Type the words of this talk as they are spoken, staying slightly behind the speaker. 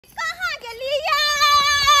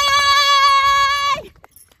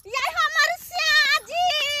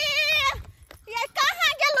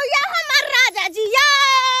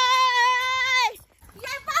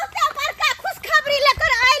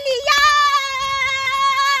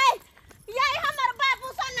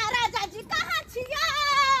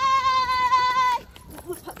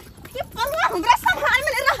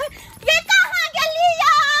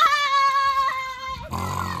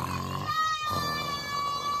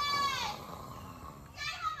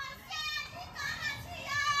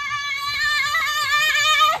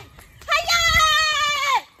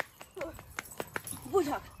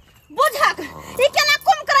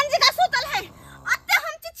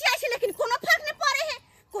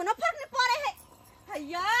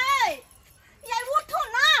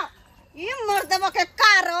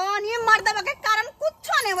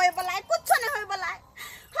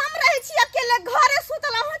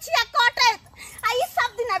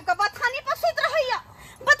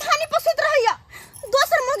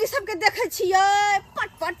छिए पट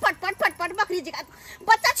पट पट पट पट पट बकरी जगह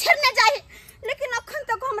बच्चा छेड़ने जाए लेकिन अखन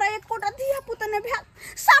तक हमरा एक कोटा धिया पुता ने भेल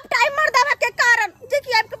सब टाइम मर्दावा के कारण जे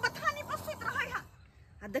कि आब के पथानी पर सुत रहै है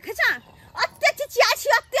आ देखे छ अत्ते चिचिया छी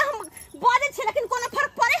अत्ते हम बाजे छी लेकिन कोनो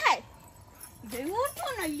फर्क पड़े है जे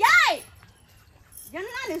उठो न याय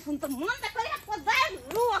जन्ना ने सुन तो मन त करे को दाय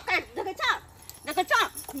रू के देखे छ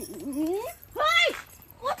हाय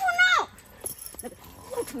उठो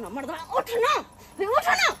न मर्दा उठ न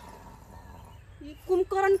ये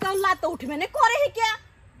कुंभकर्ण का औलाद तो उठ में नहीं करे है क्या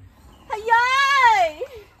भैया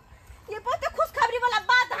ये बहुत खुशखबरी वाला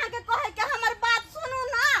बात है के कहे के हमर बात सुनो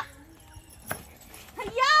ना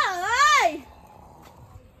भैया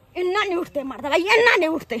इन्ना नहीं उठते मर्दा भाई इन्ना नहीं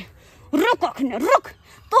उठते रुक अखने रुक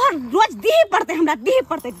तोहर रोज दीही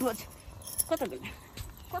पड़ते रोज कत गेल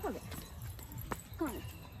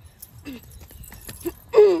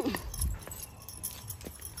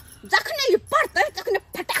जखने ये पड़ते तखने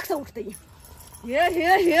फटाक से उठते ये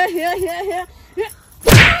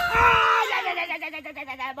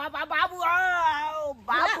बाबू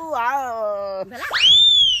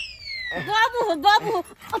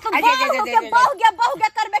बहु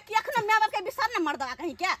करबे कि अखने मेवा के बिसर न मर्दवा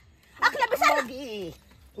कहीं क्या अखने बिसर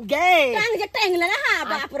गे टांग ले हां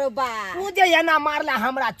बाप रे बाप तू जे एना मारला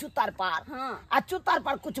हमरा चुतर पर हां आ चुतर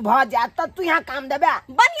पर कुछ भ जाए त तू यहां काम देबे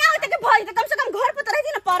बढ़िया होते के भई त कम से कम घर पे त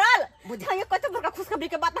रहती न पड़ल बुझा ये कत बड़का खुशखबरी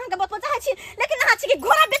के बात हमके बहुत चाहे छी लेकिन अहाँ छी कि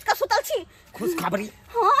घोड़ा बेच के सुतल छी खुशखबरी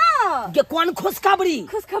हां गे कौन खुशखबरी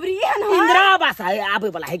है न इंदिरा आवास आबे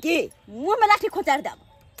वाला है की मुंह में लाठी खोचार देब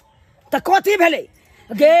त कथी भेले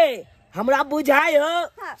गे हमरा बुझाय हो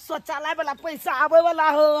शौचालय वाला पैसा आवे वाला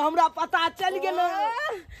हो हमरा पता चल गेलो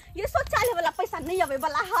ये शौचालय वाला पैसा नहीं आवे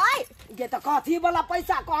वाला है गे त कथी वाला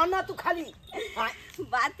पैसा कहना तू खाली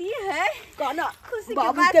बात ये है कहना खुशी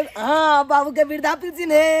बाबू के हां बाबू के वृद्धा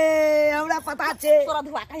पेंशन है हमरा पता छे तोरा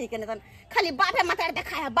धुआ कहीं के न खाली बापे मतार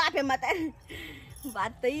देखा है बापे मतार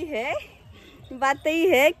बात तो ही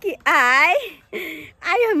है कि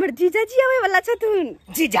आई हमर जीजाजी आवे वाला छथुन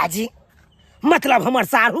जीजाजी मतलब हमर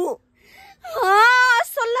सारू हाँ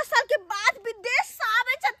 16 साल के बाद विदेश से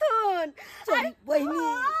आवे छथुन अरे बहिनी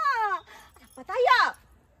पता या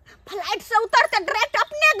फ्लाइट से उतरते डायरेक्ट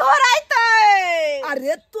अपने घर आते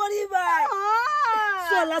अरे तोरी भाई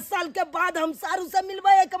 16 साल के बाद हम सारू से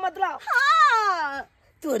मिलबे के मतलब हाँ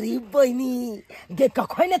तोरी बहिनी गे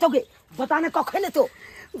कखै ले तो गे बता ना कखै ले तो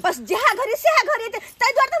बस जहा घरे से घरे तै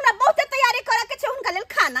द्वार हमरा बहुत तैयारी करे के छै उनका लेल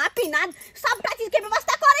खाना पीना सबटा चीज के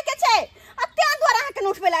व्यवस्था करे के छै अत्ते द्वार अहाँ के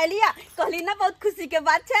नोट पे ला लिया कहली ना बहुत खुशी के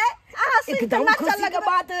बात छै अहाँ से एकदम खुशी के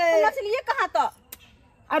बात है नचलिए कहां तो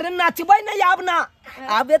अरे नाचबै नहीं आब ना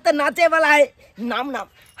आबे त नाचे वाला है नाम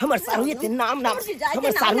हमर सारू ये नाम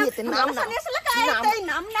हमर सारू ये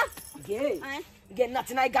नाम गे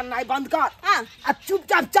नचनाई गन्नाई बंद कर आ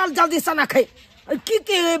चुपचाप चल जल्दी सना खै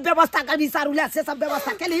की व्यवस्था करबी सारू ले से सब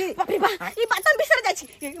व्यवस्था केली बाप रे बा ई बात हम बिसर जाय छी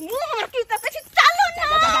मुंह हमर की त कहै छी चलो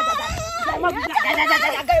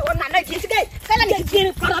ना गए ओ ना नहीं खींच गए कला नहीं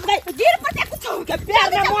गिर पर ते कुछ के पैर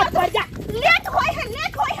में मत पड़ जा लेट होय है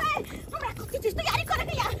हमरा कुछ चीज तैयारी करे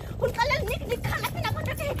के या उनका लेल निक खाना पीना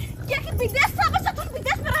बना के कि विदेश से आबै छथुन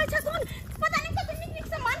विदेश में रहै छथुन पता नहीं कते निक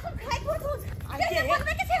सामान सब खाइ पड़थुन आगे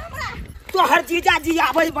बनबे के छै हमरा तो हर जीजाजी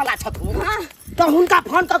आबै वाला छथुन हां तो हुनका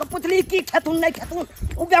फोन क के पुछली की खेथुन नहीं खेथुन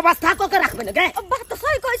उ व्यवस्था क के रखबे ने गे बात तो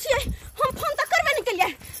सही कहै छियै हम फोन त करबे नहीं केलिए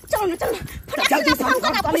चलो जल्दी फोन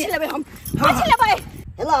कर पूछ लेबे हम पूछ लेबे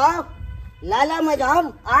हेलो लाला मैडम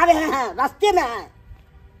आ रहे हैं रास्ते में हैं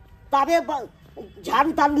ताबे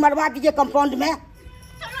झाड़ू ताड़ू मरवा दीजिए कंपाउंड में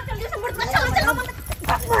चलो जल्दी से मुड़ चलो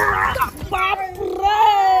बाप रे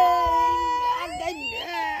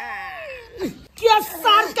क्या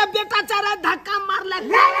सार का बेटा चारा धक्का मार ले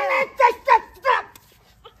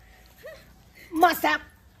मां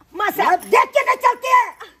साहब देख के नहीं चलते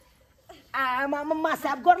मां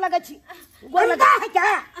साहब गोर लगे छी गोर लगा है क्या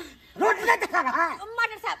रोड पे दिखा रहा है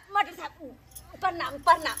मटर साहब प्रणाम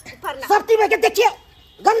सब्जी में के देखिए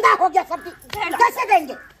गंदा हो गया सब्जी कैसे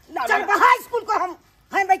देंगे चरबहा स्कूल को हम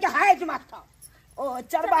भाई के हेड मास्टर ओ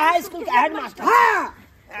चरबहा स्कूल के हेड मास्टर हां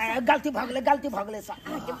गलती भगले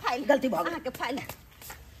साहब गलती भगले के फाइल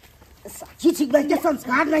साची ठीक के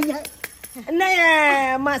संस्कार नहीं है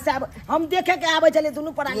नहीं मां साहब हम देखे के आवे चले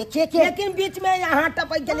दोनों पर लेकिन बीच में यहाँ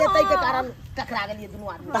टपक गेलिए तै के कारण टकरा गेलिए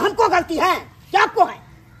दोनों आदमी हमको गलती है क्या आपको है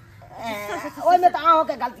ओए में तो आहो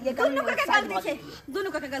के गलती है दोनों का गलती है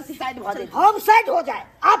दोनों का गलती साइड भ जाए हम साइड हो जाए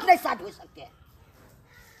आप नहीं साइड हो सकते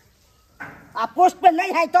आप पोस्ट पे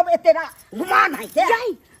नहीं है तब तेरा गुमान है क्या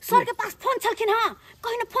जाई सर के पास फोन छलखिन हां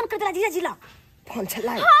कहीं न फोन कर देला जीजाजी ला फोन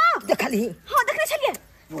छला हां देखली हां देखले छलिए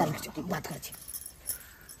बात कर छी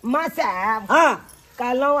मां साहब हां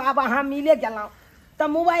कहलहुँ अब अहाँ मिले गेलहुँ तो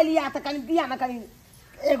मोबाइल या तो कहीं दिया ना कहीं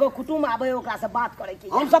एगो कुटुम्ब आवे ओकरा से बात करे की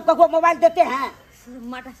हम सब को मोबाइल देते हैं।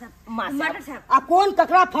 मटर साहब माँ मटर साहब अब कौन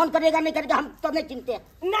ककरा फोन करेगा नहीं करेगा हम तो नहीं चिंते।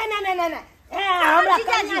 नहीं नहीं नहीं नहीं नहीं हमरा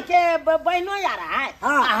कन्या के बहनों आ रहा है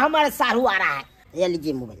हाँ। हमारे सारू आ रहा है। ये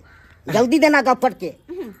लीजिए मोबाइल जल्दी देना गप करके।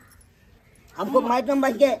 हमको मैडम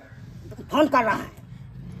बन के फोन कर रहा है।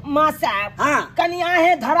 माँ साहब हाँ। कन्या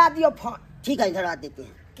है धरा दियो फोन। ठीक है धरा देते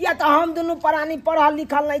हैं। किया तो हम दोनों प्राणी पढ़ल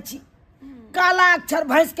लिखल नहीं छी काला अक्षर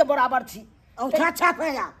भैंस के बराबर छी। औंठा छाप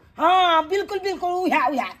है आप। हाँ बिल्कुल बिल्कुल उहे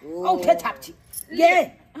औठे छाप छी ये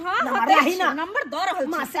हाँ नंबर हाँ रही ना नंबर दो रहल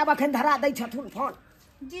माँ साहब अखन धरा दै छथुन फोन।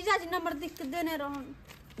 जीजाजी नंबर लिख के देने रहन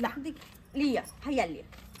ला लिया हैया लिया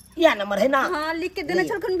यह नंबर है ना हाँ लिख के देने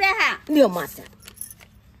छलखुन बे है लियो माँ साहब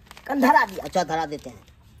कन धरा दिया। अच्छा धरा देते हैं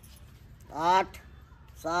 8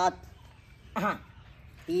 7 हाँ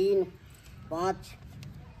 3 5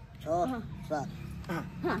 6 7 हाँ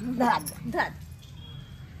हाँ धरा दिया धर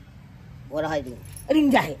हो रहा है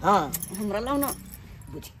रिंग जाए। हाँ हमरा लाओ ना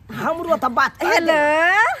बुझी हमरो तो बात कर हेलो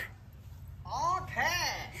Okay.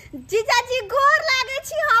 जीजाजी गोर लागे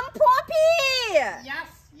छी हम फोफी। Yes,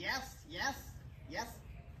 yes, yes, yes.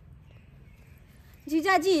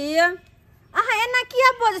 जीजाजी अहाँ एना किया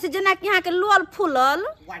बजे से जेना कि यहाँ के लोल फूलल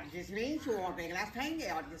What does this mean? You want to glass thing?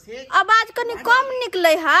 What does it? आवाज कनी कम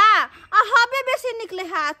निकले है आ हवे बेसी निकले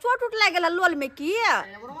है चोट उठ लाग गेला लोल में की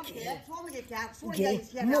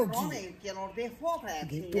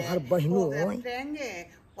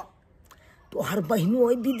तोहर बहनों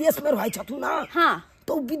विदेश में रहे छथुन ना हाँ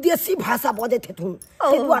तो विदेशी भाषा बजे थेथुन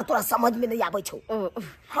ते दुआर तोरा समझ में नहीं आवे छौ।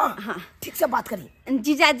 हाँ ठीक से बात करी।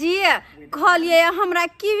 जीजाजी कहलिए हमरा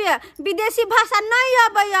की विदेशी भाषा नहीं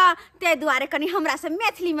आबैया ते दुआरे कनी हमरा से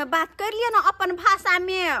मैथिली में बात कर लिया ना अपन भाषा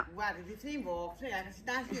में। What does this mean? What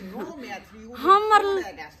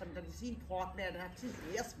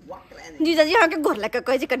जीजाजी अहाँ के घर लग के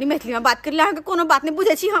कहे छी कनी मैथिली में बात कर लिया अहाँ के कोनो बात नहीं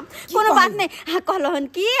बुझे छी हम कोनो बात नहीं हाँ कहलहन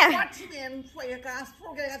की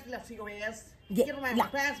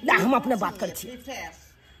ला हम अपने बात कर छी।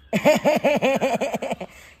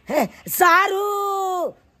 सारू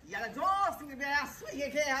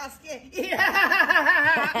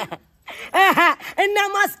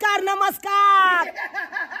नमस्कार नमस्कार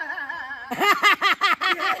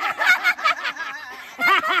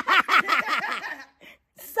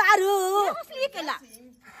सारू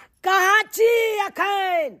कहाँ छी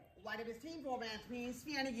अखन What do you think for that means?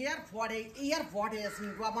 Spending airport is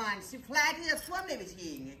in Guaman. See flag is from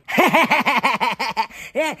everything.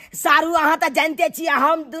 सारू अहाँ तो जानते छी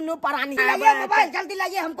हम दोनों प्राणी लाइए मोबाइल जल्दी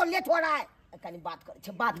लाइए हमको लेट हो रहा है। कनी बात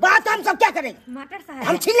करे बात बात हम सब क्या करेंगे मटर साहब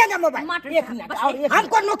हम छीलेंगे मोबाइल। एक मिनट और एक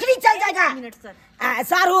हमको नौकरी चल जाएगा। मिनट सर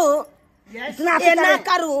सारू इतना ये ना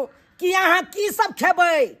करू कि यहाँ की सब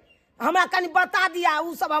खेबै हमरा कनी बता दिया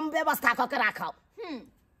उ सब हम व्यवस्था क के राखब।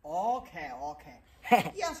 Okay, okay.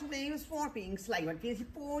 Yes, names for things like what is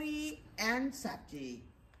puri and sabji.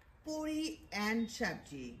 Puri and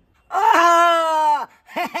sabji.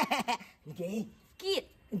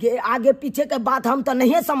 ये आगे पीछे के बात हम तो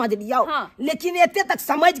नहीं समझ लियो हाँ। लेकिन इतने तक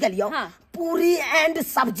समझ गलियो हाँ। पूरी एंड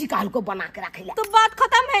सब्जी काल को बना के रखेला तो बात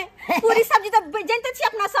खत्म है पूरी सब्जी तो जानते छी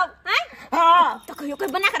अपना सब हैं हाँ तो कहियो कोई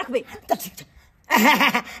बना के रखबे तो ठीक है।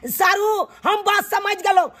 सारू हम बात समझ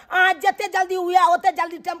गलो आज जते जल्दी हुआ ओते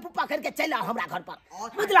जल्दी टेम्पू पकड़ के चल आओ हमरा घर पर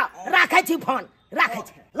बुझलो राखे छी फोन राखे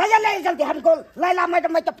छी ले जल्दी हमको लैला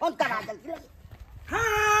मैडम मैं तो फोन करा जल्दी।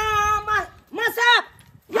 हाँ माँ साहब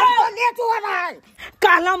हमको लेट हो रहा है।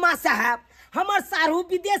 कहला माँ साहब हमर सारू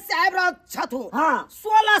विदेश से आब रह छथुन हाँ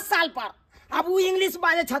 16 साल पर अब वो इंग्लिश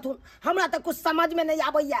बाजे छथुन हमरा तो कुछ समझ में नहीं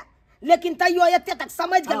आबैया लेकिन तैयो एते तक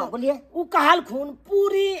समझ गलो। बोलिए उ कहल खून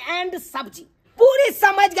पूरी एंड सब्जी पूरी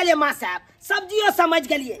समझ गलिए माँ साहब सब्जियों समझ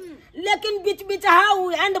गलिए लेकिन बीच बीच हाँ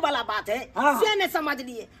वो एंड वाला बात है हाँ। से नहीं समझ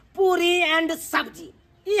लिए पूरी एंड सब्जी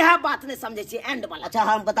यह बात नहीं समझे छी एंड वाला। अच्छा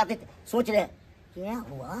हम बताते थे सोच रहे क्या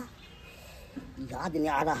हुआ याद नहीं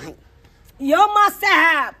आ रहा है। यो माँ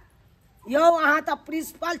साहब यो अहाँ तो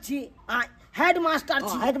प्रिंसिपल छी हेड मास्टर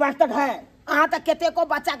छी हेडमास्टर है। अहाँ तो केते को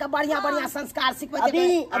बच्चा के बढ़िया बढ़िया संस्कार सिखबे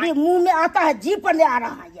अभी मुंह में आता है जीभ पर ले आ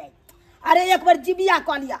रहा है ये। अरे एक बार जीबिया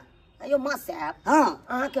कह लिया यो माँ साहब हाँ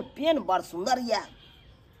अहाँ के पेन बड़ सुंदर या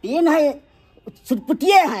पेन है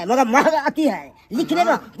सुटपुटिए है मगर महंगा आती है लिखने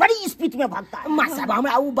में बड़ी स्पीड में भागता है। माँ साहब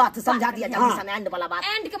हमरा वो बात समझा दिया जल्दी से एंड वाला बात।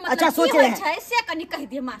 एंड के मतलब अच्छा, सोच रहे हैं। से कनी कह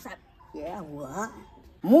दिए मां साहब क्या हुआ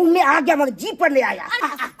मुंह में आ गया मगर जीभ पर ले आया।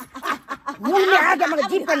 मुंह में आ गया मगर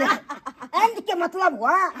जीभ पर ले आया। एंड के मतलब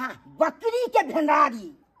हुआ बकरी के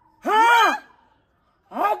भंडारी। हाँ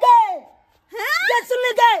आ गए क्या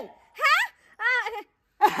सुन गए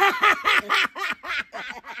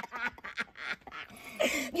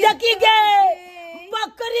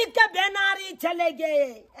चले गए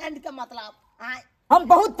एंड का मतलब आए हम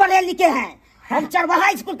बहुत पढ़े लिखे हैं, हम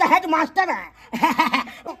चरवाहा स्कूल का हेड मास्टर हैं।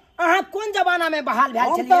 अहाँ कौन जमाना में बहाल भेल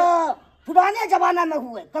हम छलिए? तो पुराने जमाना में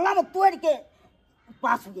हुए, कलम तोड़ के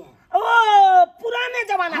पास हुए हैं। ओ पुराने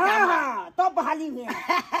जमाना का हाँ बात। हाँ तो बहाली हुए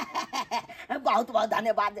हैं। बहुत बहुत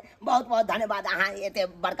धन्यवाद, बहुत बहुत धन्यवाद। अहाँ एते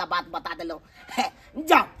बड़का बात बता दिलो।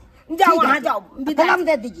 जाओ जाओ ठीक है, अहाँ जाओ, विदा। कलम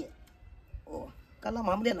दे दीजिए। ओ कलम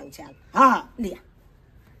हमरे लंग छै। हाँ लिया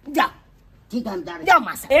जाओ ठीक है, हम जा रहे हैं। जाओ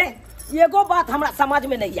मासा। एगो बात हमरा समझ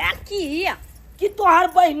में नहीं आयल कि तोहर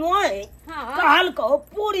बहनो हाँ। कहल को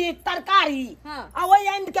पूरी तरकारी हाँ। आ वही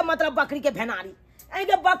एंड के मतलब बकरी के भेनारी।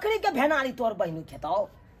 एंड बकरी के भेनारी तोहर बहनो खेतो।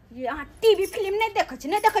 ये अहाँ टीवी फिल्म नहीं देखै छी,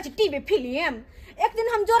 नहीं देखै छी टीवी फिल्म। एक दिन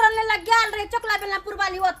हम जोरन ले गेल रहे चकला बेला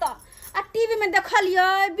पुरवाली ओत आ टीवी में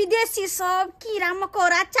देखलिए विदेशी सब कीड़ा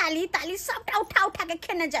मकोड़ा चाली ताली सबटा उठा उठा के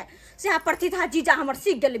खेने जाए। से प्रतिथा जीजा हमर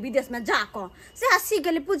सीख गेले विदेश में जाकर, से सीख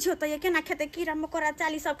गेले। पूछियो तो ये केना खेते कीड़ा मकोड़ा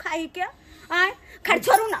चाली सब खाई के। आय खैर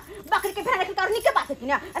छोड़ू ना, बकरी के भेड़ के करनी के बात है कि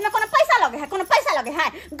ना, एमे कोनो पैसा लगे है, कोनो पैसा लगे है।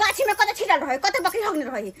 गाछी में कते छिड़ल रहे, कते बकरी हगने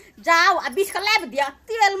रहे। जाओ आ बीच के लाब दिया,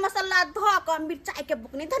 तेल मसाला ध के, मिर्चाई के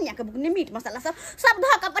बुकनी, धनिया के बुकनी, मीट मसाला सब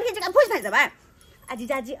ध के बढ़िया जगह भूज नहीं देबे। आजी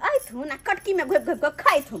जाजी आइथु ना कटकी में घोप घोप के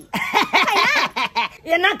खाइथु।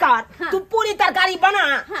 ये ना कर। हाँ। तू पूरी तरकारी बना।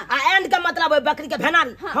 हाँ। आ एंड का मतलब है बकरी के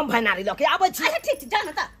भेनारी। हाँ। हम भेनारी लेके आबै छी। अच्छा ठीक जा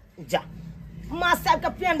ना त जा माँ साहब के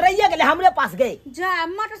पेन रहिए गेले, हमरे पास गए। जा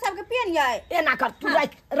मटर सब के पेन ये ए ना कर, तू हाँ।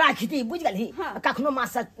 राख दी, बुझ गेलही। हाँ। कखनो माँ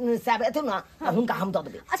साहब एथु ना, हुनका हम दऽ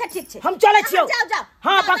देबै। अच्छा ठीक छै, हम चले छियो। जाओ जाओ।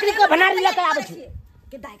 हाँ बकरी के भेनारी लेके आबै छी।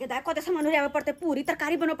 के दाय कते सामान ले आवे पड़ते, पूरी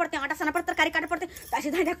तरकारी बनवे पड़ते, आटा सना पर तरकारी काटे पड़ते।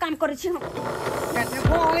 तासे धाय काम करे छी हम। Get the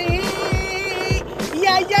boy.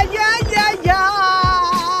 Yeah, yeah, yeah, yeah, yeah.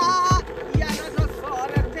 Yeah, no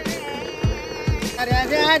sorte. Yeah,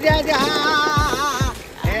 yeah, yeah, yeah.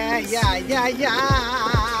 Yeah, yeah, yeah.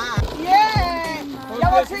 Yeah.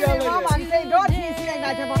 Yeah, what's your name, man? Say, don't you see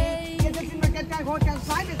that? Is it in the get go can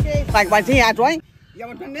find it? Like what's he at, right? You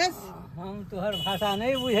want to this? हम तोहर भाषा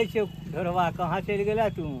नहीं बुझे छियो। घरवा कहाँ चल गेला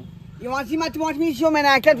तू? You want to see much more me show man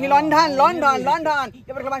actor in London, London, London.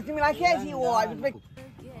 You want to see me like here? See, oh, I would make.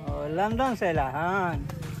 London से ला। हाँ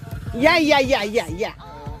Yeah, yeah, yeah, yeah, yeah.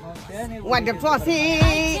 What the fussy?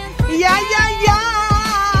 Yeah, yeah,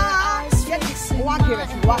 yeah. Get this walk here,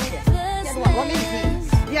 walk here. Get one easy.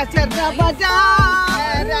 Yes, yes, yes, yes,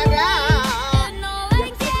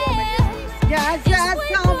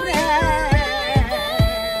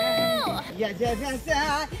 yes, yes,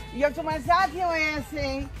 yes. You're to my side here, I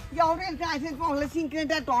say. You're in time for listening to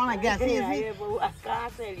that on, I guess. ये बउआ कहाँ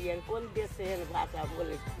से लिए, कौन देश से भाषा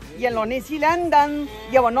बोले? ये लोने सी लंदन,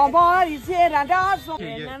 ये वो नोबॉडी से राडासो.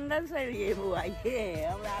 लंदन से लिए बुआ ये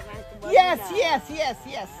हमरा। Yes, yes, yes,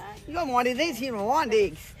 yes. You want it this here, one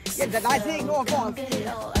day. Yeah, the nice thing go on.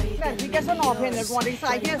 Let's get some off in the one day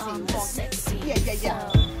side, yes. Yeah, yeah,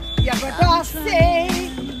 yeah. Yeah, but I say,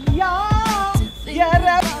 yeah,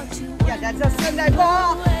 yeah, that's a Sunday go,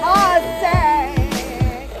 I say.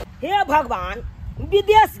 हे भगवान,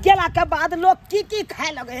 विदेश गेला के बाद लोग की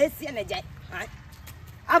खाए लगे है से नहीं जाए। आय?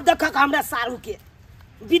 अब देखो हमरा सारू के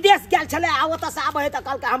विदेश गेल छले, आ ओत से आबे त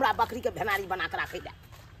कल के हमरा बकरी के भेनारी बना के राखै ले।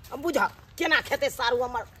 अब बुझ केना खेते सारू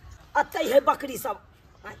हमर। अतै है बकरी सब।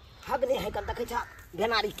 आय? हगने है कल देखै छ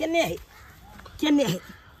भेनारी केने है, केने है।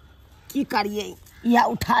 की करिए, या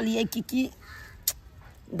उठा लिए की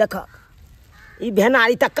देखो ई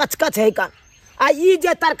भेनारी त कचकच है कन। आ ई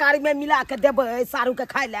जे तरकारी में मिला के देबै सारू के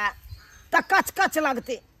खाए ले त कचकच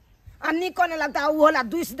लगते। आ निको नहीं लगता, उ होला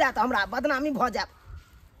दुस दे त हमरा बदनामी भ जाब।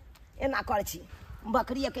 एना करै छी,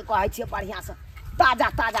 बकरी के कहै छी बढ़िया से ताजा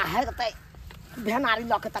ताजा हेतै भेनारी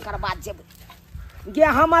ल के तकर बाद जेबै। गे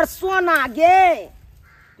हमर सोना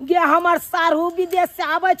गे हमर सारू विदेश से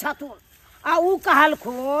आबै छथुन, आ उ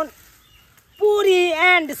कहलखुन पूरी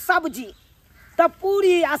एंड सब्जी। त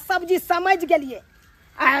पूरी आ सब्जी समझ गेलिए,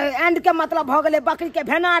 एंड के मतलब भ गेले बकरी के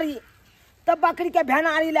भेनारी। तब बकरी के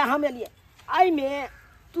भेनारी ले हम एलिए। एहिमे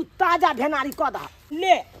तू ताजा भेनारी क दह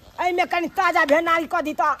ले, एहिमे कनी ताजा भेनारी क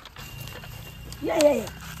दी त ये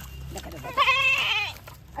देख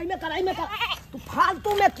एहिमे कर तू फालतू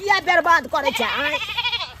में किया बर्बाद करे छ। आय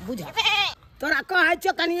बुझ तोरा कहै छ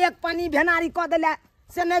कनी एक पानी भेनारी क देले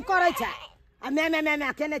से नहीं करे छ। आ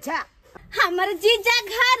मैं केने छ। हमर जीजा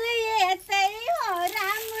घर एतै हो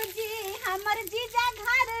राम जी, हमर जीजा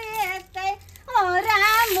घर एतै हो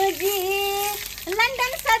राम जी।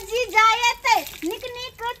 लंदन से जीजा एतै निक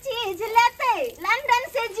निक चीज लेतै, लंदन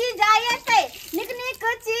से जीजा एतै निक निक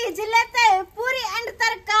चीज लेतै, पूरी एंड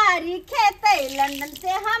तरकारी खेतै। लंदन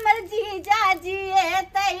से हमर जीजा जी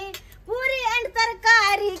एतै पूरी एंड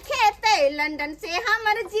तरकारी खेतै, लंदन से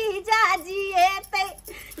हमर जीजा जी एतै।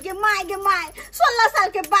 गे माय साल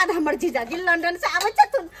के बाद हमर जीजाजी लंदन से आवे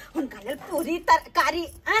छथुन हुनका लेल पूरी तरकारी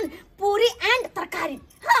एंड तरकारी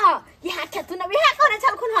हां यह छथुन अब यह करे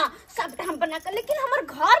छलखुन हां सबटा हम बना के लेकिन हमर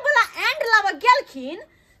घर वाला एंड लावा गेलखिन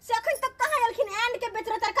से अखन तक कहां एलखिन एंड के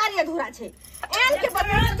बेचरा तरकारी अधूरा छै एंड के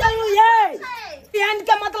बदला चलू ये एंड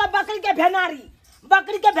के मतलब बकरी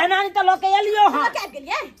के भेनारी तो लोग एलियो हां क्या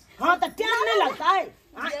गेलिए हां तो टाइम नहीं लगता है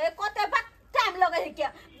ये कोते टाइम लगे है क्या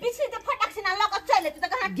बिछी से फटक से ना लग चले तो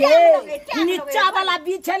कहां टाइम लगे नीचा वाला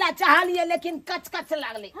बिछेला चाहलिए लेकिन कच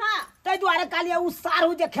लागले हां तै द्वारे कालिया उ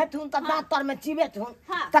सारू जे खेथुन त दांत तर में चिबेथुन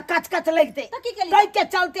हाँ। त कच लगते तो की केलिए? तै के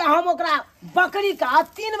चलते हम ओकरा बकरी का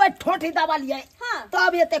 3 बार ठोठी दबा लिए हाँ।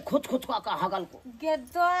 तब एते खुच का हगल को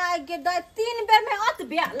गेदो 3 बेर में अत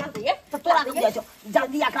बिया लग ये तो तोरा के दियो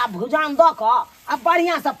जल्दी एकरा भुजान द क आ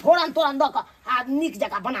बढ़िया से फोरन द क आ नीक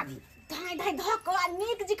जगह बना दी ढाई धक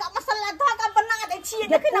नीक जी का मसाला धक बना दे छिए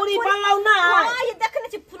ये पूरी बनलौ ना हां ये देखने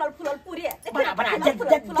छी फुलल पूरी बना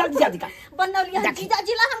जल्दी का बनौलिया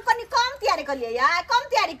जीजाजी ला हम कनी कम तैयारी कर लिए यार कम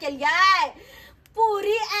तैयारी के लिए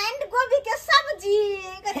पूरी एंड गोभी के सब्जी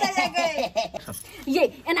कते गए ये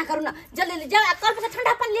एना करू ना जल्दी जा कल पे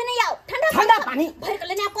ठंडा पानी लेने आओ ठंडा पानी भर के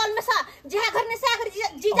लेने आओ कल में सा जे घर में से अगर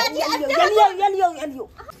जीजाजी आ एलियो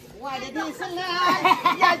वाडी सला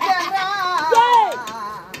या जरा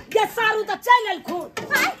ये सारू तो चल एलखुन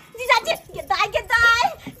जीजाजी ये दाई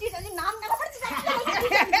जीजाजी नाम ना पड़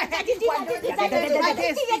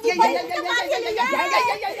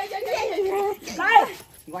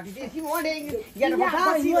What is he wanting? Get a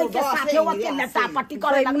पट्टी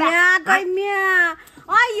करे लगला मिया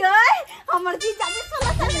आय हमर जीजाजी 16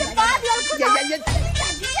 साल के बाद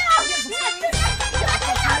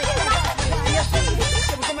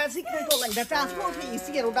the transport is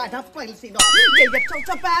here, that's why it's not.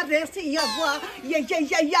 So bad, see,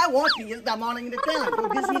 what is the morning in the town?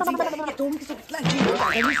 This is you told me to like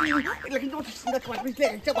you, like you don't look like we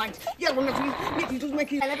play. Yeah, when you need to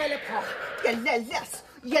make it a level less.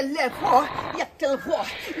 You left for, you tell for,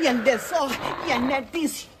 you this so, you net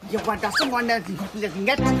this. You want someone that living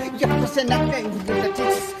at, you person that thing with the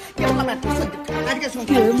teachers. You want to I guess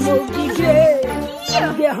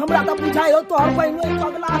ये हमरा त बुझायो तोहर बहिनो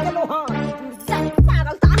पगला गेलो हां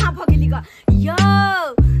पागल त अहाँ भ गेली ग यो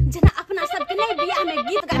जना अपना सब के नहीं बियाह में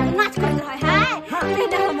गीत गा के नाच करत रहे है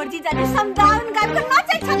तेना हमर जीजाजी समदाउन गा के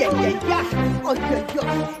नाचै छथि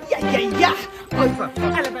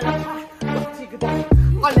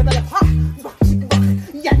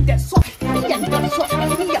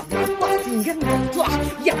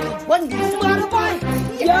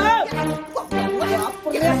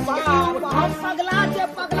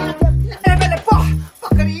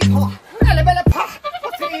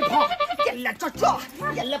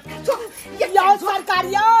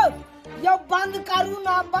यो बंद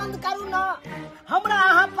करू ना हमरा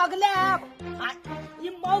अहाँ पगले ये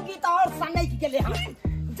मौगी त और सनै के गेले हम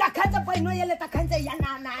जखन से पहिनो एले तखन से या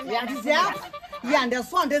ना yeah, and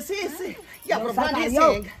there's one disease. Yeah, but one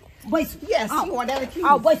disease. Bais Yes, you want that key?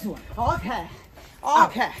 आओ बैसु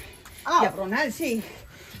Okay. Yeah, but now see.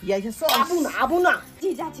 Yeah, you saw. Abu ना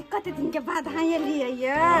जीजाजी कते दिन के बाद आइलिए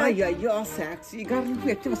ये you're sexy. Girl,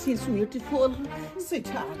 you see so beautiful. Sit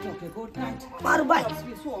down, okay, good night. पर भाई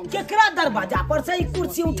केकरा दरवाजा पर से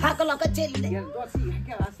कुर्सी उठा के लके चल ले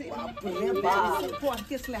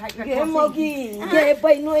ये मौगी ये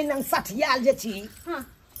बहिनो नंग सठियाल जे छी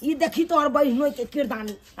ई देखी तोहर बहिनो के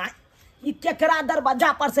किरदानी ई केकरा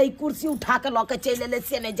दरवाजा पर से कुर्सी उठा के लके चल ले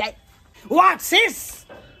से नहीं जाए What, sis?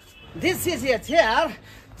 This is your chair.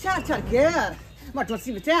 Chair, girl. But what's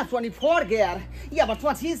the chair? 24 girl. Yeah, but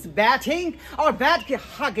what is batting or bat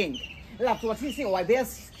hugging? Like what is why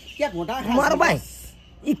this? Yeah, what I मार भाई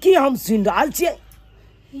ई की हम सुन रहल छियै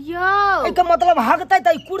यो एके मतलब हगतै त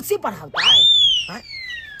ई कुर्सी पर हगतै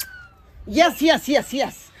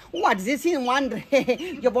Yes. What is this in one?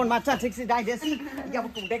 You born my taxi die this. You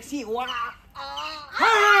want to taxi. Wow.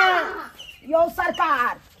 हाँ यो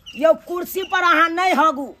सरकार यो कुर्सी पर अहाँ नहीं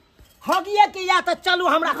हगू हगिए के या तो चलू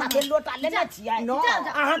हमरा साथे लोटा लेने छियै No.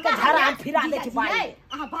 अहाँ के झरा फिरा दे छी भाई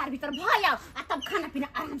अहाँ बाहर भीतर भ जाओ आ तब खाना पीना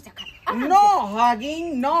आराम से खा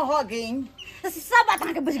No hugging. सब बात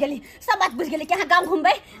अहाँ के बुझ गेली सब बात बुझ गेली कि अहाँ गांव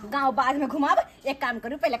घुमबै गांव बाद में घुमाब एक काम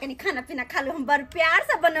करू पहले कनी खाना पीना खा लो हम बड़ प्यार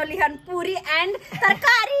से बनौली हन पूरी एंड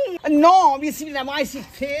तरकारी No, we see the mice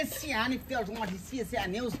face and if there's what he sees a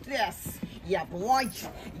new stress. Yeah, boy.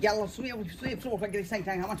 Yellow sweet floor like the same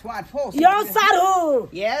time how much white force. यो सारू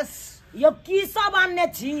Yes. यो की सब आनने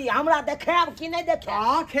छी हमरा देखाब कि नहीं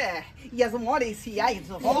देखाब Okay. Yes, what is he? I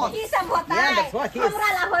so hot. की सब होता Yeah, है that's what it is. हमरा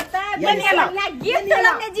ला होता है Yeah, बनेला yes, गिफ्ट yes,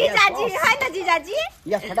 लगे जीजाजी yes, है ना जीजाजी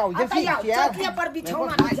Yes, but I आता just जाओ, चौकी पर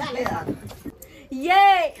बिछौना बिछा ले।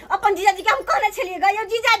 ये अपन जीजाजी के हम कहले छलिए गयो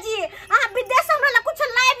जीजाजी अहाँ विदेश से हमरा ला कुछ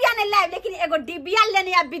लाइव या नहीं लाइव लेकिन एगो डिबिया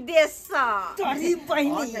लेने आ विदेश से। तोरी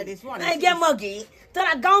बहनी आई गे मगी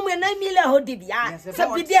तोरा गांव में नहीं मिले हो डिबिया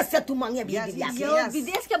सब विदेश से तू मांगे भी डिबिया यो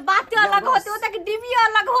विदेश के बातें अलग होते होता कि डिबिया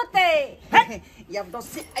अलग होते। You have to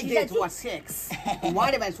say I did what sex.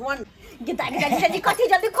 What if I want? Guitar जीजाजी कथी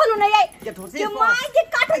जल्दी खोलू नहीं आई कि माय के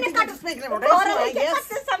काटू ने काटू और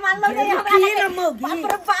कैसे सामान लो नहीं हमरा ये मगी बाप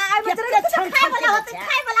रे बाप मतलब खाए वाला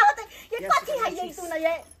होते ये कथी है ये तू नहीं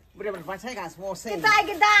है But what I got more say. Guitar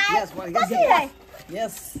Yes, what is कथी है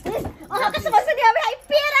Yes. और कैसे समझ नहीं आवे है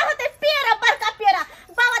पेरा होते पेरा बड़का पेरा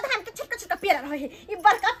बाबा धान के छोटा छोटा पेरा रहे ये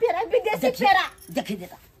बड़का पेरा विदेशी पेरा देखी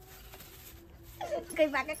देता कई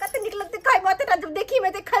बाके कते निकलते खाई बात ना जब देखी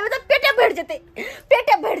मैं तो खाई तो पेटे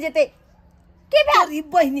बैठ जेते की भेल तोरी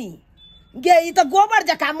बहनी गे ई तो गोबर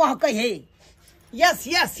जका महक है। Yes,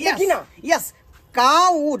 yes, yes. देखी ना? Yes.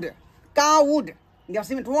 Cow wood. There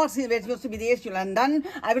seems to work in the Videsh to London.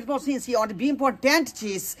 I will see see on the beam for tent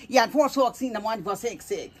cheese. Yeah, for socks in the morning for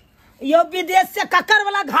sake. यो विदेश से ककर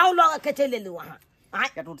वाला घाव लगा के चले लू वहां आ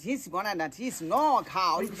That would his one and his no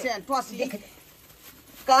cow. You say and was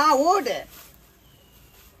cow wood.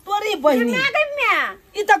 तोरी बहनी मैं गई मैं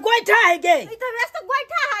ई तो गोइठा है गे ई तो व्यस्त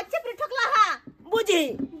गोइठा है चिपरी ठोकला है बुझी ई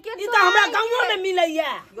तो हमरा गांवो में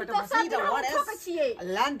मिलैया You तो got to see the सब what ठोकै छियै is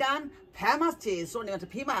London famous cheese. So they want to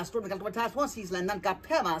famous store because what has was is London got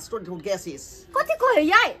famous store to guesses. कथी कहे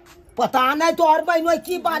याय पता नहीं तो और बहनोई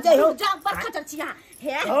की बाजे हो जा बरखा चर्चिया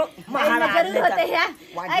है हो, महाराज जरूर होते हैं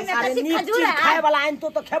आई में अरे कसी नीक खजूर चीज है खाए वाला आइन तो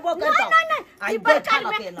खेबो करता नहीं आई ई देखा बरखा ना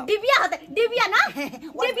में पेलो डिबिया होते डिबिया ना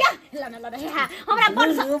डिबिया ला रहे हैं हमरा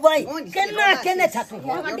बड़ भाई केने छतु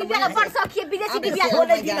हमरा डिबिया का बड़ शौक है विदेशी अबे डिबिया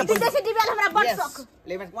बोले जी ना। विदेशी डिबिया हमरा बड़ शौक Yes.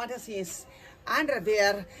 Levet what is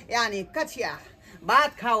underwear यानी कछिया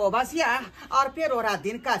बात खाओ बसिया और फिर और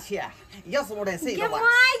दिन कछिया यस मोड़े से के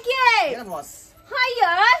माय के ये बस हाय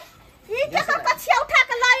यार ई के सब कछिया उठा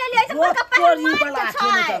के ला ले ऐसे बड़का तोरी पहन वाला मार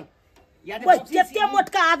केने के चल कोई केते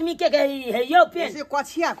मोटका आदमी के गई है यो पेन ऐसे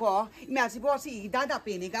कछिया को मैं ऐसी बहुत सी दादा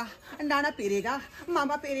पहनेगा नाना पहनेगा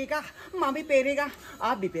मामा पहनेगा मामी पहनेगा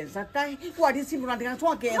आप भी पहन सकता है व्हाट इज सिमुला देना सो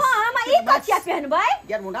के हां हम ई कछिया पहनबै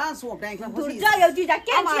यार मुंडा सो बैंक में दूर जा यो जीजा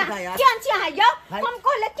केन छिया है यो हम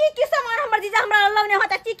कहले की सामान हमर जीजा हमरा लौने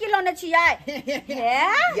होता की लौने छियै हे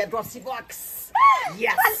ये ड्रॉसी बॉक्स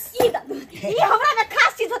यस ई हमरा में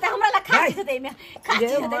खास चीज होता है हमरा ला खास चीज होता है में खास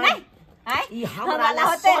चीज होता है नहीं आई ई हमरा ला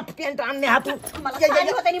शॉर्ट पैंट आनने हातू हमरा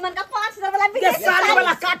साड़ी होता नहीं मन का 500 वाला ये विदेश साड़ी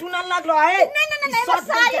वाला कार्टून न लगलो है नहीं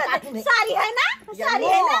साड़ी है ना साड़ी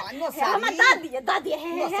है ना हम दादी है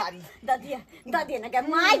दादी ना के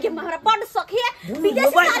माय के हमरा बड़ शौक है विदेश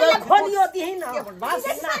साड़ी खोली होती है ना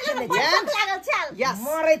Yes.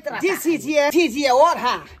 मारैत रहा This is ये और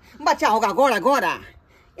हाँ बच्चा होगा घोड़ा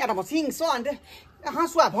यार हम सिंग सोंड हाँ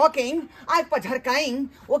स्वाद हॉकिंग आज पझरकाइंग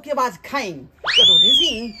वो के बाद खाइंग तो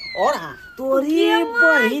रिसिंग और हाँ तोरी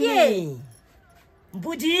बहिनी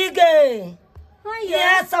बुझी गए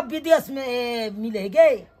ये सब विदेश में मिले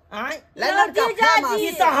गए लंदन का फेमस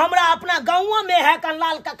ई तो हमरा अपना गांवों में है कन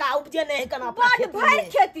लाल काका उपजे नहीं कन अपना बड़ खेती भर में।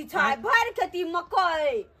 खेती छै भर खेती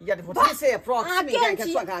मकई यार वो से अप्रॉक्सीमेट केहन के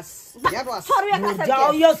छी? स्वागत यार बस छोड़िए का सब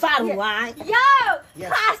जाओ यो सारू आए यो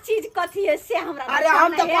खास चीज कथी है से हमरा अरे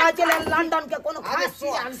हम तो बताना है। पाँच चले लंदन के कोनो अरे खास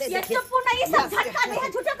चीज आनते ये देखे तो पुनः ये सब झटका दे है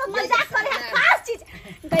झूठा का मजाक करे है खास चीज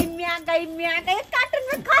गई कार्टून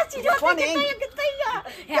में खास चीज होती है सोनी। कितैया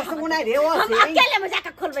कैसे मुनाई रे वो हम से अकेले में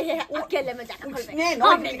जाकर खोलबे है अकेले में जाकर खोलबे नहीं, नो,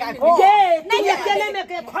 हम नहीं, नहीं, नहीं, ये नहीं, नहीं अकेले में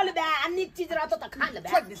के खोलबे अनेक चीज रहतो त खा लेबे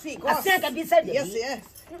What this is? असे के बिसर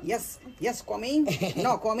Yes, coming.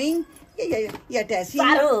 No coming. Yeah, that's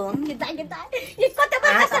सारू किता ये कते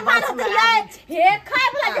बड़ा सामान होता है हे खाए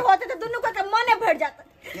वाला जो होते तो दोनों का मने भर जाता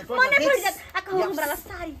ये तो मने भर fix. जाता आ कहूं हमरा ला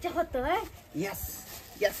साड़ी चाहत है Yes.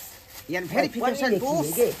 Yeah, verification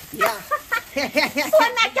proof. Yeah.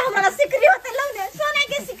 सोना के हमरा ला सिकरी होते लौने सोना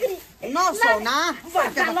के सिकरी No, सोना.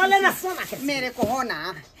 बता ले ना सोना के मेरे को होना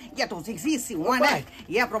या तो सिक्सी वन है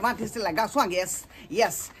या प्रमाण से लगा स्वागत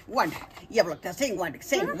yes one या block saying what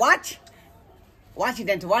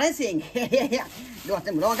didn't want to sing do what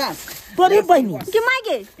them logas तोरी बहिनी के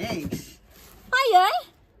मागे आय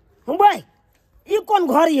हम भाई ई कौन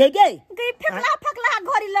घरी है गे गई फकला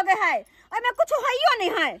घड़ी लगे है एमे कुछ हइयो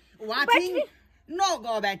नहीं है watching no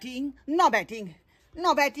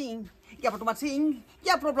betting या प्रमाण सिंग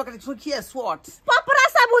या प्रॉपर कर सुखिए स्वॉट पपरा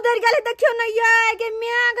सब उधर गेले देखियो न ये के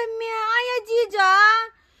म्या आय जीजा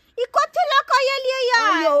ई कथि ल कहलिए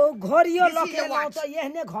यार अयो घरियो This is लके your लाओ watch. तो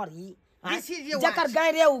एहने घरी This is your जकर watch.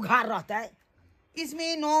 गैरे उघार रहता है इसमें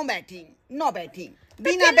no betting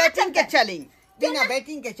बिना बैटिंग के चलेंगे बिना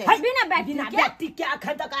बैटिंग के चाहिए। बिना बैटिंग बिना के बैटिंग के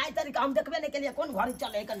आखिर तक आए तरीका हम देखबे नहीं के लिए कौन घड़ी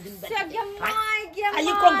चले कन दिन से गमाई आई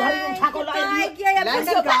कौन घड़ी उठा को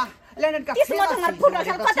लाए लंदन का किस्मत हमर फुटल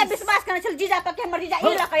छल कते विश्वास करने छल जीजा पे के हमर जीजा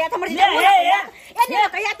ई लकया हमर जीजा ले, ए नहीं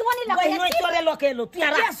लकया तू नहीं कोई लकया नहीं तोरे लोकेलो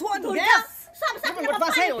तुयारा सब सब But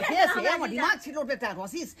was I yes, yeah, my dimaag si lord that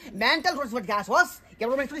was his mental was what gas was. क्या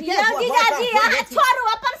बोल रहे या जीजा जी आ छोड़ो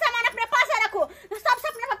अपन सामान अपने पास रखो सब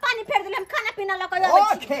सपने में पानी फेर देले हम खाना पीना लकया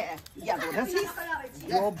Okay. या बोल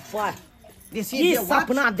रहे ओ बा This ई is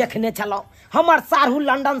सपना देखने चलो हमर सारू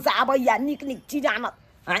लंदन से आबैया निक निक चीज आनत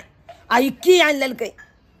हैं आई की आन लेलकै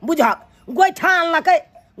बुझक गोइठा आनलकै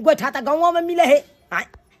गोइठा त गांवों में मिले है हैं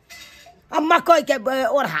अब मकई के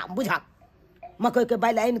ओढ़ा बुझक मकई के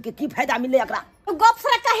बैल आइन के की फायदा मिले एकरा गप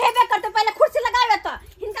सरा हेबे करते पहले कुर्सी लगावे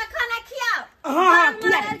त इनका खाना खियाओ हाँ,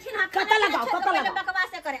 कता लगाओ, कता लगाओ। बकवास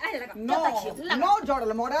करे अरे लगा No, no,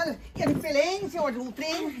 Jordan model. Can playing se or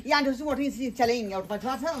playing. Ya no se what is challenge और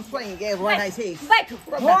पचास है playing के what I say. बैठो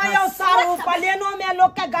हो यो सारू प्लेनों में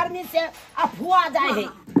लोग के गर्मी से अफुआ जाए है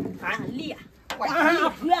हां लिया कहां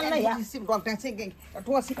अफुआ नहीं है Sim doctor saying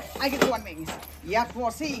it was I get one thing. Ya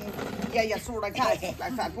for seeing ya so like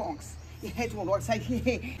that box. He hate one what say.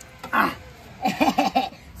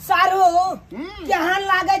 सारू केहन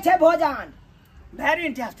लागे छे भोजन Very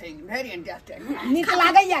interesting, very interesting. निक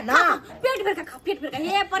लागे या ना पेट भर का खा पेट भर का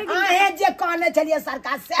हे पर आहे जे कहने चलिए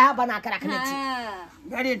सरकार सेह बना के रखने छी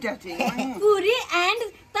Very interesting. पूरी एंड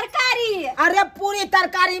तरकारी अरे पूरी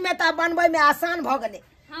तरकारी में त बनबे में आसान भ गेले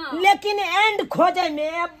हाँ। लेकिन एंड खोजे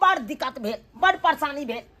में बड़ दिक्कत भेल बड़ परेशानी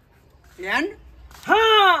भेल And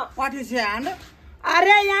हां what is and?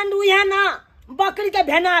 अरे एंड उहे ना बकरी के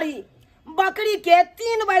भेनारी बकरी के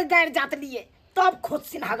 3 बार गाड़ जात लिए तब खुद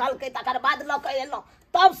सिनहगल के तकर बाद ल के एलो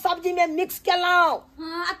तब सब्जी में मिक्स केलो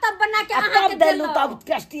हां तब बना के आहा तब के देलू तब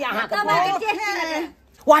टेस्टी आहा के तब भोजन। आके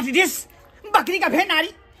टेस्ट What is this? बकरी का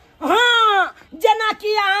भेनारी. हाँ जना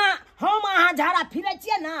कि अहाँ हम अहाँ झाड़ा फिरे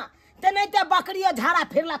छियै ना तेनाहिते बकरियो झाड़ा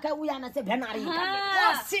फिरलक उयाने से भेनारी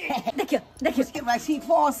देखियो देखियो उसके बाद she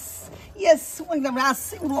was yes when the grass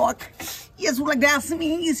rock yes like that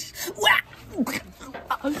means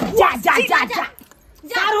जा जा जा जा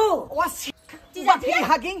सारू was बकरी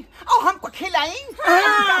hugging और हमको खिलाएं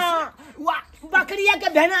हाँ वाह बकरिया के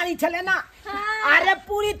भेनारी छले ना अरे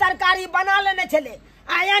पूरी तरकारी बना लेने छले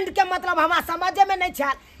एंड के मतलब हमरा समझे में नहीं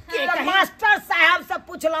छल तो मास्टर साहब से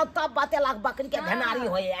पूछलो तब बतेलक बकरी के भेनारी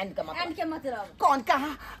होय एंड के मतलब एंड के मतलब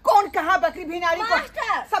कौन कहा बकरी भेनारी को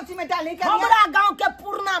मास्टर। सब्जी में डालने का हमरा गांव के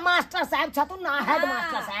पुरना मास्टर साहब छथुन ना हेड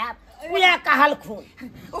मास्टर साहब उहे कहल खून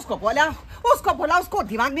उसको बोला उसको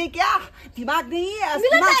दिमाग नहीं क्या दिमाग नहीं है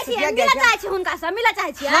मिला दिमाग से चाहे दिया मिला गया चाहे हुनका से मिला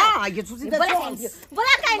चाहे हाँ ये सुसी बोला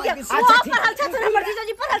काहे के अच्छा, वो ठीक पढ़ल छथुन हमर जीजा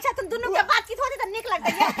जी पढ़ल छथुन दुनू के बातचीत होते त नीक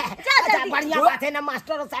लगतै चल अच्छा जल्दी बढ़िया बात है ना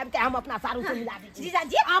मास्टर साहब के हम अपना सारू से मिला दी जीजा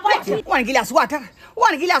जी आबै one glass water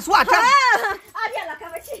अब ये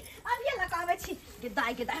लगाबै छी के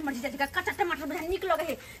दाई हमर जीजा जी का कच्चा टमाटर बड़ा नीक लगे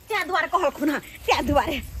है त्या दुआरे कहल खुना त्या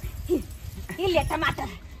दुआरे ये ले टमाटर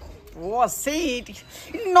Oh, see,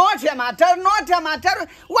 not tomato,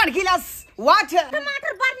 1 glass water.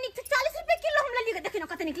 टमाटर बड़ नीक 40 रुपए किलो हम ले देखिन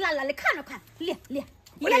कते नीक लाल लाल खा ले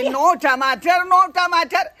No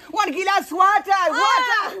tomato, 1 glass water.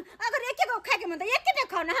 अगर एक एक खा के मन त एक के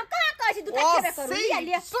खाओ ना हम कहां कहै छी दूटा खेबे करू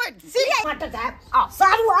ले See, मास्टर साहब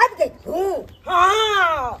सारू आबि गई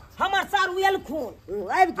हां हमर सारू एल खून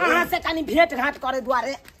आबि गई अहाँ से कनी भेंट घाट करे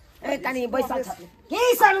दुआरे कनी बैसल छथि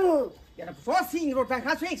की सारू so seeing rota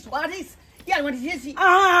खास what is यार what is this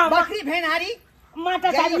बकरी भेनारी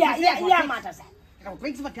मास्टर साहब या मास्टर साहब now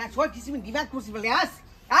brings my tax what किसी में दिमाग कुर्सी पर यास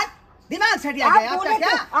हां दिमाग सट गया आपका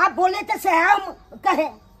क्या आप बोले तो से हम कहे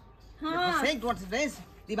हां saying what is this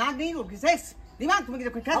दिमाग नहीं रोक सेक्स दिमाग तुम्हें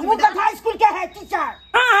तो क्या हम कथा स्कूल के है टीचर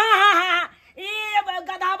हां ये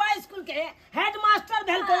गधावा स्कूल के हेडमास्टर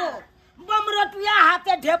भेल को बम रोटिया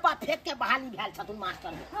हाथे ढेपा फेंक के बहाली भेल छथुन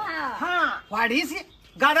मास्टर हां what is it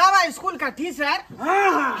गधावा स्कूल का teacher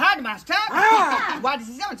headmaster what is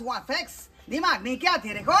his what facts दिमाग नहीं क्या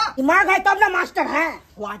तेरे को दिमाग है तब ना मास्टर है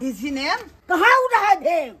what is his name कहाँ उड़ रहा है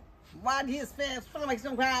देव what is face from like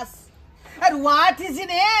some grass and what is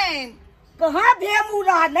his name कहाँ भेम उड़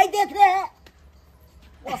रहा है नहीं देख रहे हैं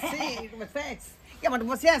what's it with facts क्या मतलब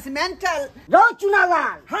वो सेंस मेंटल रो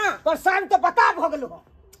चुनालाल हाँ। पर शाम तो बता भगल हो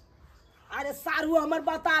अरे सारू हमर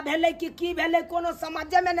बता भेले कि की भेले कोनो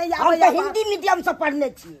समझे में नहीं हम आवे तो हिंदी मीडियम से पढ़ने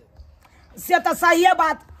छिए से तो सही है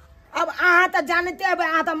बात अब अहाँ तो जानते हैं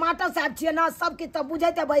अहाँ तो मास्टर साहब छिए ना सब की तो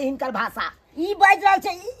बुझते भाई हिनकर भाषा ई बाज रहा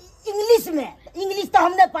है इंग्लिश में इंग्लिश तो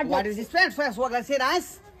हमने what पढ़ने is his friend first वो अगर से राइस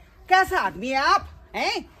कैसा आदमी है आप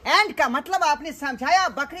हैं एंड का मतलब आपने समझाया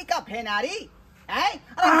बकरी का भेनारी हैं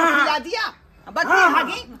और हमको खिला दिया बकरी हाँ,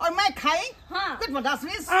 भागी और मैं खाई हाँ। कुछ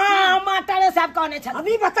मदासनीस मास्टर साहब कहने छल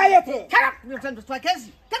अभी बताए थे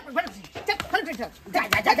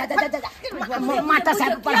मास्टर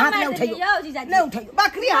साहब पर हाथ नहीं उठाइयो नहीं उठाइयो।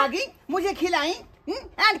 बकरी आगी मुझे खिलाई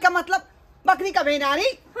एंड का मतलब बकरी का भेनारी।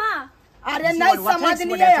 हाँ अरे नहीं समझ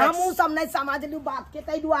लिए हमू सब नहीं समझ लू बात के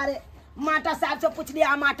तई दुआरे मास्टर साहब से पूछ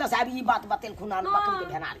लिया मास्टर साहब ये बात बतेल खुना बकरी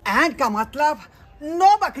के भेनारी एंड का मतलब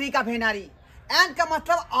नो बकरी का भेनारी एंड का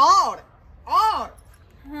मतलब और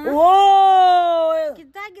ओ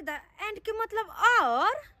किदा एंड के मतलब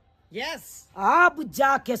और यस अब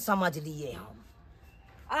जाके समझ लिए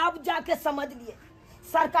हम अब जाके समझ लिए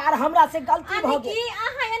सरकार हमरा से गलती हो गई कि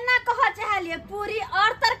आहा एना कह चाहलिए पूरी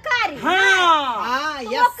और तरकारी हाँ हाँ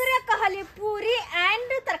तो यस ओकरे कहलिए पूरी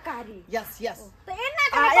एंड तरकारी यस यस तो एना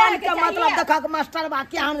कहे एंड के मतलब देखा के मास्टर बा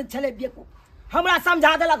के हम छले बेकू हमरा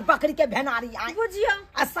समझा देलक बकरी के भेनारी आई बुझियो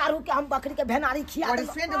आ सारू के हम बकरी के भेनारी खिया What देलक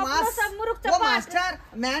is friend अपना was सब मुरुख वो चपाट। मास्टर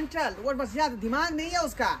मेंटल वो बस याद दिमाग नहीं है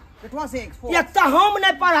उसका इट वाज एक एक तो हम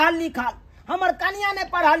नहीं पढ़ल लिखल हमर कनिया नहीं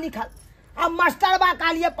पढ़ल लिखल अब मास्टर बा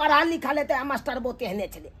का लिए पढ़ल लिखल है तो मास्टर बो तेहने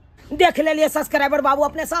चले देख ले लिए सब्सक्राइबर बाबू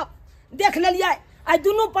अपने सब देख ले लिए आई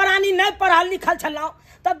दोनों प्राणी नहीं पढ़ल लिखल छलौ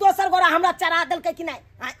तब दोसर गोरा हमरा चरा देलकै कि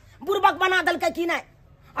नहीं बुर्बक बना देलकै कि नहीं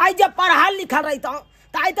आई जब पढ़ल लिखल रहितौ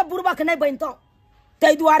त आई तो बुर्बक नहीं बनतौ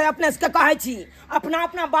तै दुआरे अपने से कहे छी अपना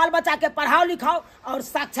अपना बाल बच्चा के पढ़ाओ लिखाओ और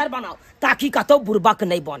साक्षर बनाओ ताकि कतो बुर्बक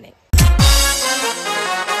नहीं बने।